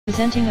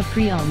Presenting a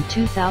pre-owned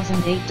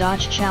 2008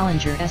 Dodge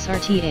Challenger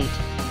SRT8.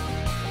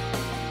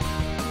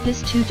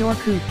 This two-door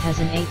coupe has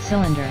an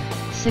 8-cylinder,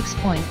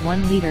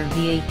 6.1-liter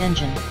V8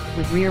 engine,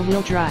 with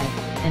rear-wheel drive,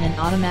 and an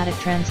automatic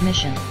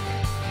transmission.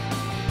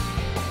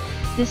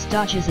 This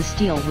Dodge is a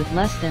steal with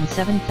less than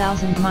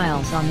 7,000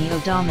 miles on the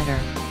odometer.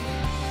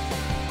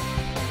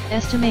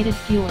 Estimated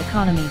fuel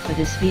economy for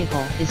this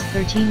vehicle is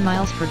 13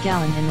 miles per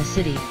gallon in the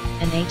city,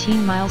 and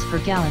 18 miles per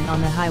gallon on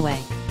the highway.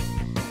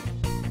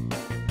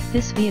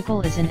 This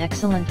vehicle is in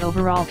excellent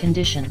overall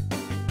condition.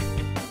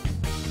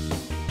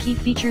 Key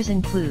features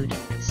include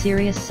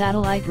Sirius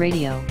satellite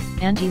radio,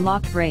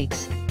 anti-lock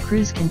brakes,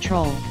 cruise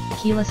control,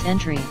 keyless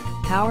entry,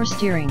 power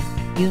steering,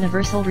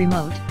 universal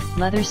remote,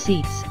 leather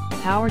seats,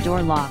 power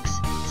door locks,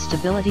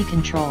 stability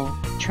control,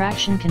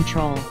 traction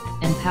control,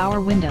 and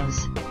power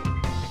windows.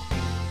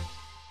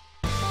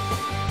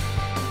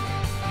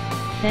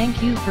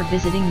 Thank you for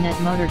visiting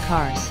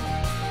Motorcars.